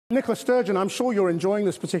Nicola Sturgeon, I'm sure you're enjoying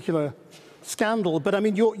this particular scandal, but I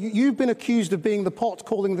mean, you've been accused of being the pot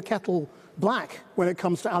calling the kettle black when it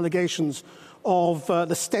comes to allegations of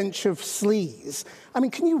the stench of sleaze. I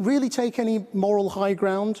mean, can you really take any moral high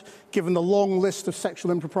ground, given the long list of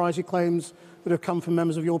sexual impropriety claims that have come from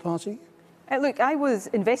members of your party? Look, I was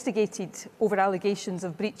investigated over allegations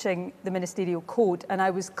of breaching the ministerial code, and I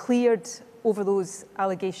was cleared over those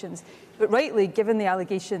allegations. But rightly, given the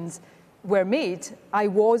allegations were made, I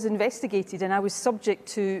was investigated and I was subject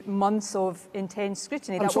to months of intense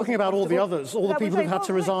scrutiny. I'm talking about all the others, all the people who've had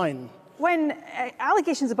to resign. When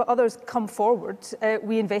allegations about others come forward,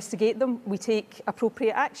 we investigate them, we take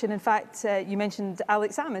appropriate action. In fact, you mentioned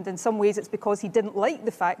Alex Salmond. In some ways, it's because he didn't like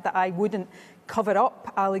the fact that I wouldn't cover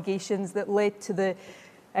up allegations that led to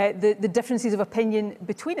the differences of opinion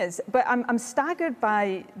between us. But I'm staggered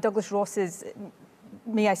by Douglas Ross's,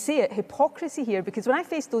 may I say it, hypocrisy here, because when I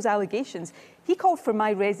faced those allegations, he called for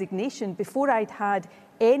my resignation before I'd had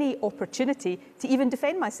any opportunity to even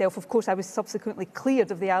defend myself. Of course, I was subsequently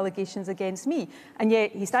cleared of the allegations against me. And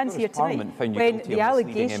yet he stands here tonight when the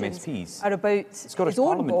allegations are about his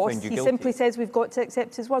own boss. He simply says we've got to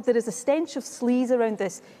accept his word. There is a stench of sleaze around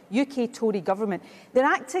this UK Tory government. They're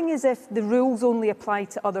acting as if the rules only apply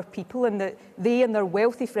to other people and that they and their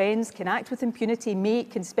wealthy friends can act with impunity,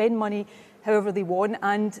 can spend money however they want,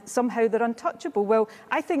 and somehow they're untouchable. Well,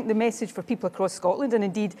 I think the message for people across Scotland, and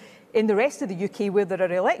indeed in the rest of the UK where there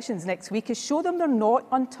are elections next week, is show them they're not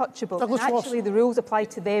untouchable. And actually, the rules apply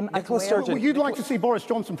to them as well. Sturgeon, well, you'd like to see Boris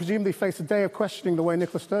Johnson presumably face a day of questioning the way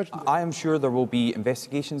Nicola Sturgeon did. I am sure there will be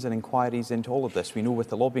investigations and inquiries into all of this. We know with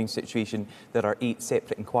the lobbying situation there are 8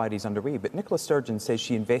 separate inquiries underway, but Nicola Sturgeon says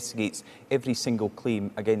she investigates every single claim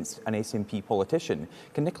against an SNP politician.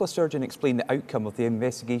 Can Nicola Sturgeon explain the outcome of the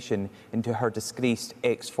investigation into her disgraced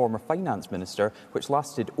ex-former finance minister, which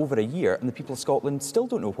lasted over a year, and the people of Scotland still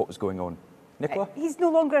don't know what was going on? Nicola? He's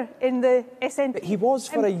no longer in the SNP. But he was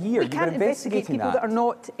for a year. We can't investigate people that are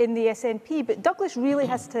not in the SNP, but Douglas really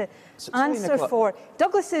has to answer for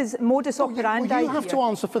Douglas's modus operandi. Well, you have to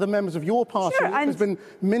answer for the members of your party. Sure, there's been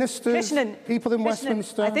ministers, people in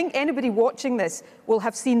Westminster. I think anybody watching this will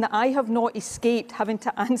have seen that I have not escaped having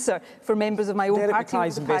to answer for members of my own party.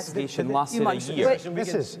 Derek investigation lasted a year.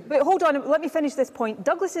 But hold on, let me finish this point.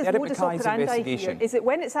 Douglas's modus operandi here is that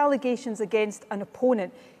when it's allegations against an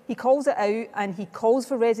opponent, he calls it out and he calls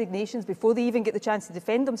for resignations before they even get the chance to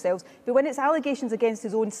defend themselves. But when it's allegations against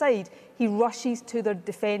his own side, he rushes to their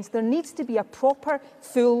defence. There needs to be a proper,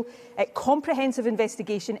 full, comprehensive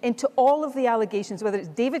investigation into all of the allegations, whether it's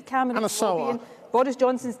David Cameron's lobbying, Boris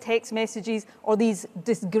Johnson's text messages, or these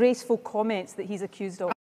disgraceful comments that he's accused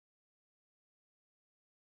of.